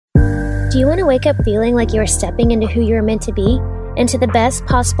Do you want to wake up feeling like you are stepping into who you are meant to be, into the best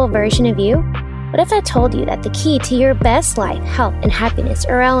possible version of you? What if I told you that the key to your best life, health, and happiness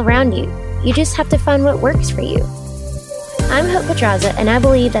are all around you? You just have to find what works for you. I'm Hope Pedraza, and I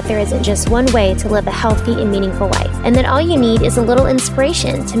believe that there isn't just one way to live a healthy and meaningful life, and that all you need is a little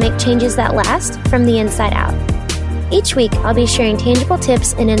inspiration to make changes that last from the inside out. Each week, I'll be sharing tangible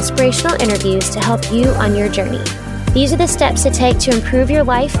tips and inspirational interviews to help you on your journey. These are the steps to take to improve your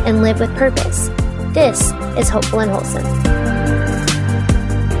life and live with purpose. This is Hopeful and Wholesome.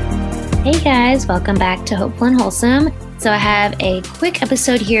 Hey guys, welcome back to Hopeful and Wholesome. So I have a quick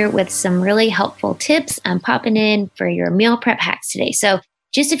episode here with some really helpful tips I'm popping in for your meal prep hacks today. So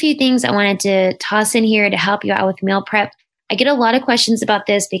just a few things I wanted to toss in here to help you out with meal prep. I get a lot of questions about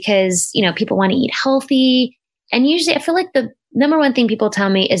this because, people want to eat healthy. And usually I feel like the number one thing people tell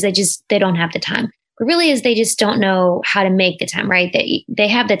me is they don't have the time. But really is they just don't know how to make the time, right? They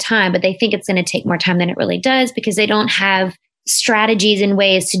have the time, but they think it's going to take more time than it really does because they don't have strategies and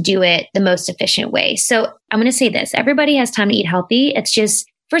ways to do it the most efficient way. So I'm going to say this. Everybody has time to eat healthy. It's just,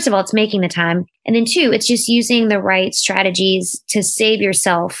 first of all, it's making the time. And then two, it's just using the right strategies to save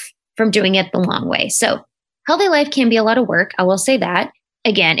yourself from doing it the long way. So healthy life can be a lot of work. I will say that.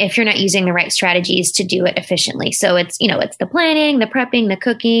 Again, if you're not using the right strategies to do it efficiently. So it's the planning, the prepping, the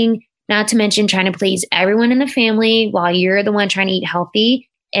cooking, not to mention trying to please everyone in the family while you're the one trying to eat healthy.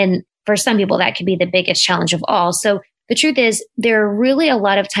 And for some people, that could be the biggest challenge of all. So the truth is, there are really a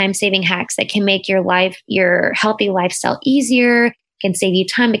lot of time-saving hacks that can make your healthy lifestyle easier. It can save you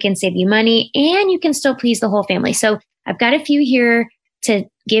time, it can save you money, and you can still please the whole family. So I've got a few here to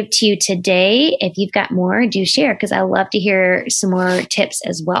give to you today. If you've got more, do share because I love to hear some more tips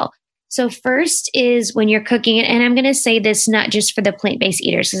as well. So first is when you're cooking, and I'm going to say this not just for the plant-based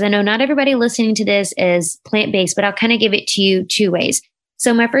eaters, because I know not everybody listening to this is plant-based, but I'll kind of give it to you two ways.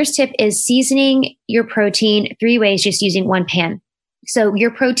 So my first tip is seasoning your protein 3 ways, just using one pan. So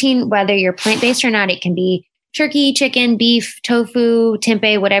your protein, whether you're plant-based or not, it can be turkey, chicken, beef, tofu,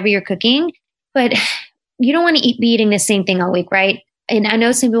 tempeh, whatever you're cooking, but you don't want to be eating the same thing all week, right? And I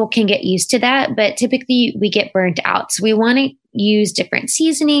know some people can get used to that, but typically we get burnt out. So we want to use different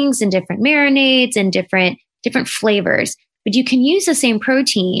seasonings and different marinades and different flavors. But you can use the same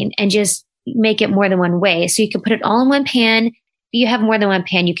protein and just make it more than one way. So you can put it all in one pan. If you have more than one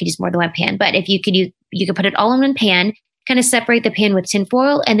pan, you could use more than one pan. But if you could put it all in one pan, kind of separate the pan with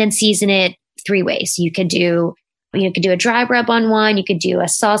tinfoil and then season it 3 ways. So you could do a dry rub on one. You could do a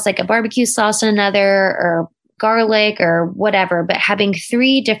sauce like a barbecue sauce on another, or garlic or whatever, but having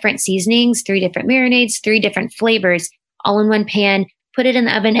 3 different seasonings, 3 different marinades, 3 different flavors all in one pan, put it in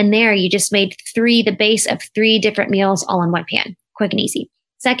the oven, and there you just made the base of 3 different meals all in one pan. Quick and easy.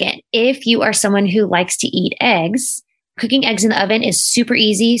 Second, if you are someone who likes to eat eggs, cooking eggs in the oven is super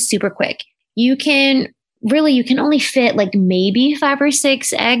easy, super quick. You can only fit like maybe 5 or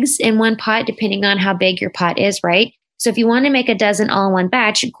 6 eggs in one pot, depending on how big your pot is, right? So if you want to make a dozen all in one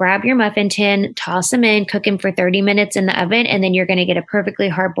batch, grab your muffin tin, toss them in, cook them for 30 minutes in the oven, and then you're going to get a perfectly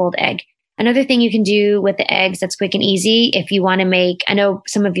hard-boiled egg. Another thing you can do with the eggs that's quick and easy, if you want to make, I know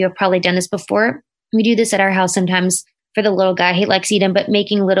some of you have probably done this before. We do this at our house sometimes for the little guy. He likes to eat them, but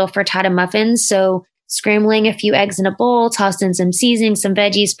making little frittata muffins. So scrambling a few eggs in a bowl, toss in some seasoning, some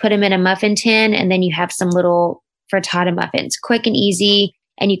veggies, put them in a muffin tin, and then you have some little frittata muffins. Quick and easy.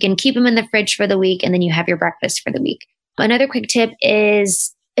 And you can keep them in the fridge for the week, and then you have your breakfast for the week. Another quick tip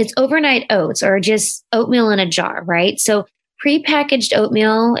is it's overnight oats or just oatmeal in a jar, right? So prepackaged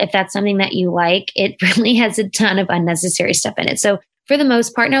oatmeal, if that's something that you like, it really has a ton of unnecessary stuff in it. So for the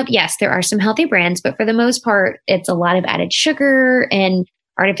most part, now, yes, there are some healthy brands, but for the most part, it's a lot of added sugar and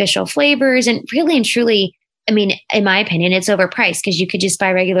artificial flavors. And really and truly, I mean, in my opinion, it's overpriced because you could just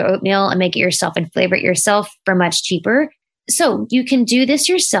buy regular oatmeal and make it yourself and flavor it yourself for much cheaper. So you can do this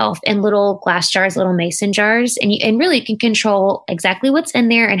yourself in little glass jars, little mason jars, and really you can control exactly what's in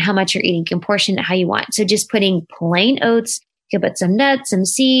there and how much you're eating. You can portion it how you want. So just putting plain oats, you can put some nuts, some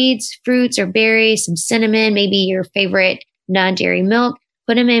seeds, fruits or berries, some cinnamon, maybe your favorite non-dairy milk,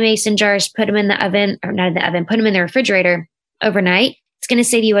 put them in mason jars, put them in the oven, or not in the oven, put them in the refrigerator overnight. It's going to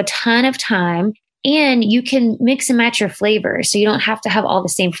save you a ton of time. And you can mix and match your flavors. So you don't have to have all the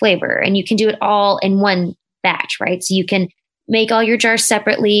same flavor, and you can do it all in one batch, right? So you can make all your jars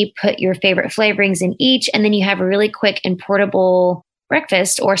separately, put your favorite flavorings in each, and then you have a really quick and portable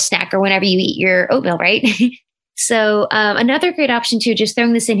breakfast or snack or whenever you eat your oatmeal, right? So another great option too, just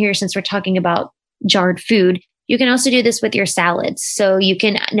throwing this in here since we're talking about jarred food, you can also do this with your salads. So you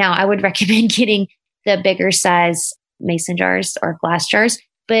can, now I would recommend getting the bigger size mason jars or glass jars,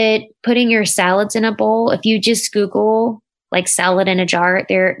 but putting your salads in a bowl, if you just Google like salad in a jar.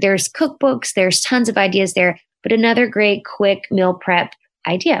 There's cookbooks, there's tons of ideas there, but another great quick meal prep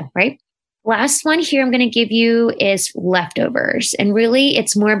idea, right? Last one here I'm going to give you is leftovers. And really,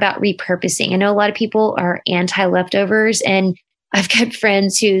 it's more about repurposing. I know a lot of people are anti-leftovers, and I've got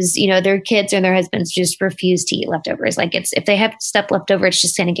friends whose, their kids and their husbands just refuse to eat leftovers. Like if they have stuff left over, it's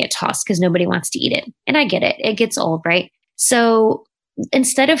just going to get tossed because nobody wants to eat it. And I get it. It gets old, right? So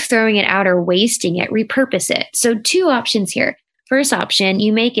instead of throwing it out or wasting it, repurpose it. So 2 options here. First option,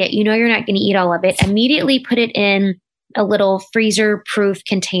 you make it, you're not going to eat all of it. Immediately put it in a little freezer proof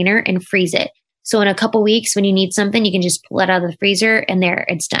container and freeze it. So in a couple weeks, when you need something, you can just pull it out of the freezer and there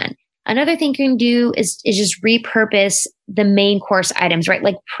it's done. Another thing you can do is just repurpose the main course items, right?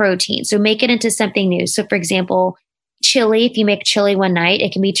 Like protein. So make it into something new. So for example, chili, if you make chili one night,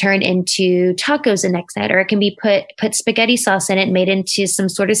 it can be turned into tacos the next night, or it can be put spaghetti sauce in it and made into some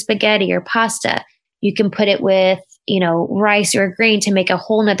sort of spaghetti or pasta. You can put it with, rice or a grain to make a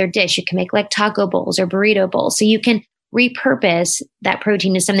whole nother dish. You can make like taco bowls or burrito bowls. So you can repurpose that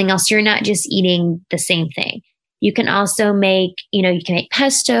protein to something else. You're not just eating the same thing. You can also make, you can make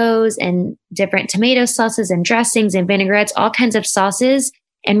pestos and different tomato sauces and dressings and vinaigrettes, all kinds of sauces,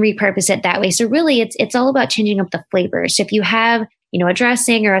 and repurpose it that way. So really it's all about changing up the flavors. So if you have, a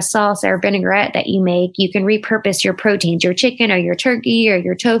dressing or a sauce or a vinaigrette that you make, you can repurpose your proteins, your chicken or your turkey or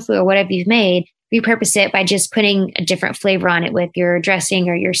your tofu or whatever you've made, repurpose it by just putting a different flavor on it with your dressing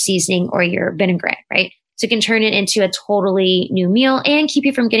or your seasoning or your vinaigrette, right? So you can turn it into a totally new meal and keep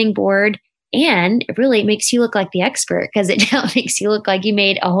you from getting bored. And it really makes you look like the expert because it now makes you look like you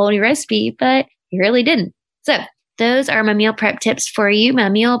made a whole new recipe, but you really didn't. So those are my meal prep tips for you, my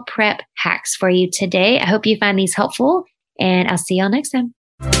meal prep hacks for you today. I hope you find these helpful, and I'll see y'all next time.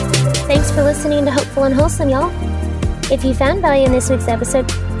 Thanks for listening to Hopeful and Wholesome, y'all. If you found value in this week's episode,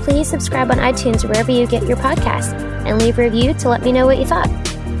 please subscribe on iTunes or wherever you get your podcasts and leave a review to let me know what you thought.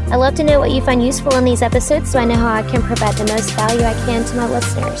 I love to know what you find useful in these episodes so I know how I can provide the most value I can to my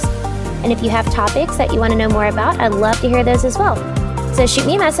listeners. And if you have topics that you want to know more about, I'd love to hear those as well. So shoot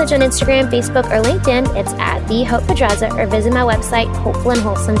me a message on Instagram, Facebook, or LinkedIn. It's @TheHopePedraza, or visit my website,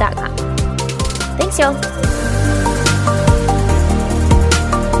 hopefulandwholesome.com. Thanks, y'all.